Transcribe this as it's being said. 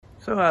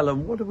So,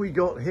 Alan, what have we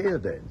got here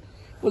then?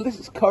 Well, this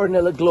is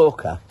Coronilla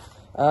glauca.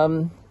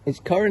 It's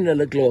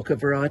Coronilla glauca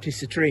variety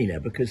citrina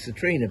because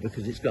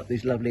it's got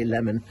these lovely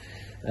lemon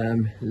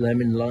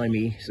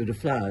limey sort of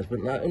flowers,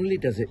 but not only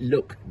does it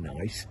look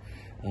nice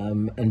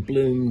and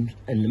bloom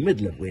in the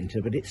middle of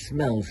winter, but it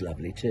smells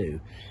lovely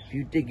too. If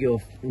you dig your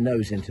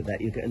nose into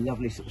that, you get a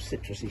lovely sort of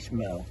citrusy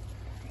smell.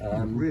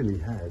 It really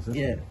has, hasn't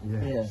it?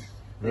 Yeah.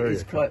 It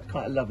is quite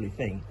a lovely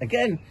thing.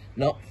 Again,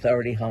 not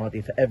thoroughly hardy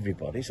for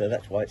everybody, so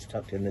that's why it's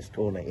tucked in this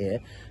corner here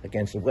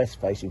against a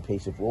west-facing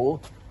piece of wall.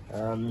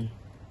 The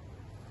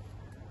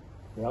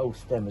old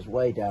stem is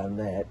way down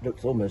there. It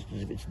looks almost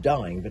as if it's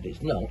dying, but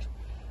it's not.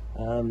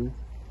 And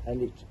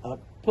I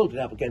pulled it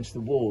up against the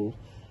wall,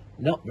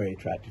 not very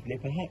attractively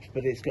perhaps,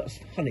 but it's got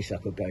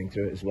honeysuckle going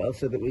through it as well,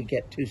 so that we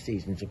get 2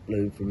 seasons of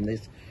bloom from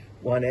this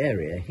one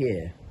area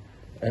here.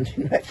 And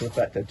in actual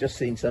fact, I've just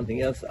seen something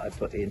else that I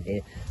put in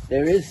here.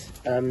 There is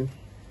a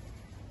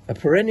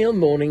perennial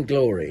morning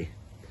glory,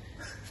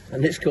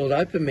 and it's called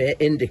Ipomoea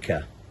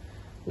indica,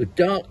 with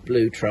dark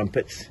blue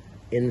trumpets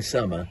in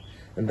summer,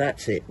 and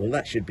that's it. Well,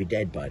 that should be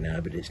dead by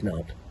now, but it's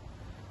not.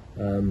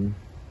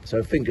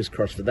 So fingers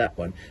crossed for that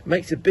one.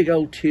 Makes a big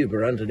old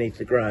tuber underneath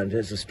the ground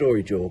as a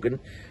storage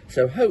organ.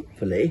 So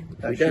hopefully...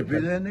 That should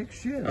be there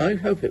next year. I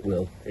hope it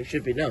will. It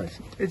should be nice.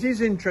 It is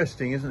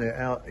interesting, isn't it,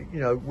 how, you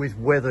know, with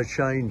weather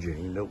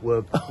changing that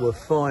we're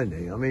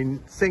finding. I mean,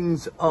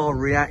 things are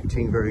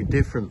reacting very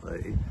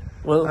differently.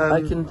 Well,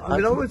 I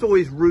was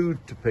always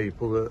rude to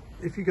people that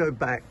if you go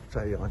back,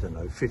 say, I don't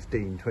know,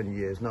 15, 20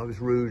 years, and I was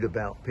rude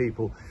about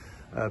people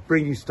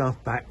bringing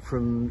stuff back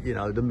from, you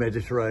know, the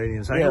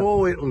Mediterranean, saying,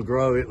 oh, it'll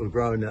grow,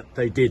 and that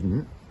they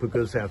didn't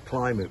because our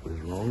climate was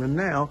wrong. And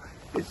now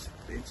it's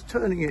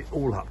turning it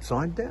all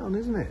upside down,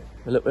 isn't it?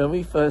 Well, look, when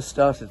we first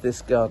started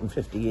this garden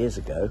 50 years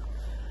ago,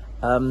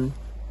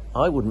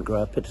 I wouldn't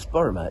grow a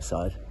pittosporum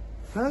outside.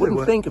 No,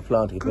 wouldn't think of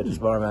planting a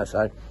pittosporum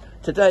outside.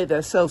 Today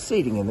they're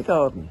self-seeding in the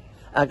garden.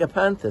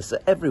 Agapanthus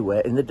are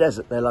everywhere in the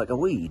desert. They're like a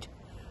weed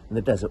in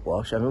the desert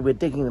wash. I mean, we're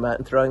digging them out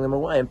and throwing them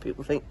away, and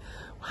people think,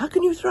 how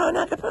can you throw an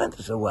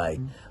agapanthus away?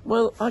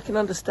 Well, I can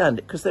understand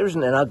it, because there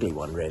isn't an ugly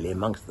one really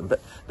amongst them, but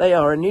they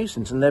are a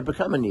nuisance, and they've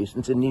become a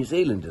nuisance in New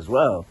Zealand as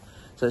well.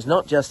 So it's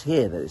not just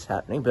here that it's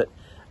happening, but,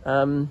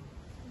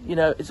 you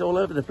know, it's all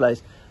over the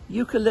place.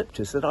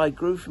 Eucalyptus that I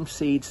grew from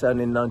seed sown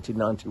in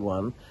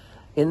 1991,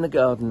 in the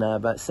garden now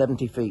about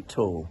 70 feet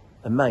tall.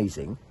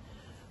 Amazing.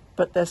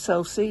 But they're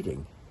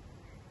self-seeding.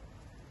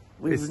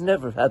 We've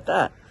never had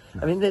that.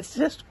 I mean, it's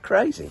just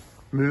crazy.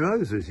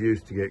 Mimosas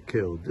used to get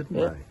killed, didn't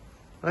they?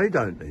 They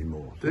don't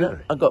anymore, do they?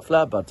 I've got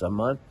flower buds on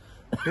mine.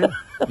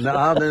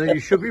 No, then you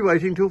should be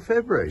waiting till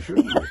February,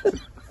 shouldn't you?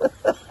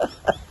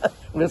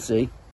 We'll see.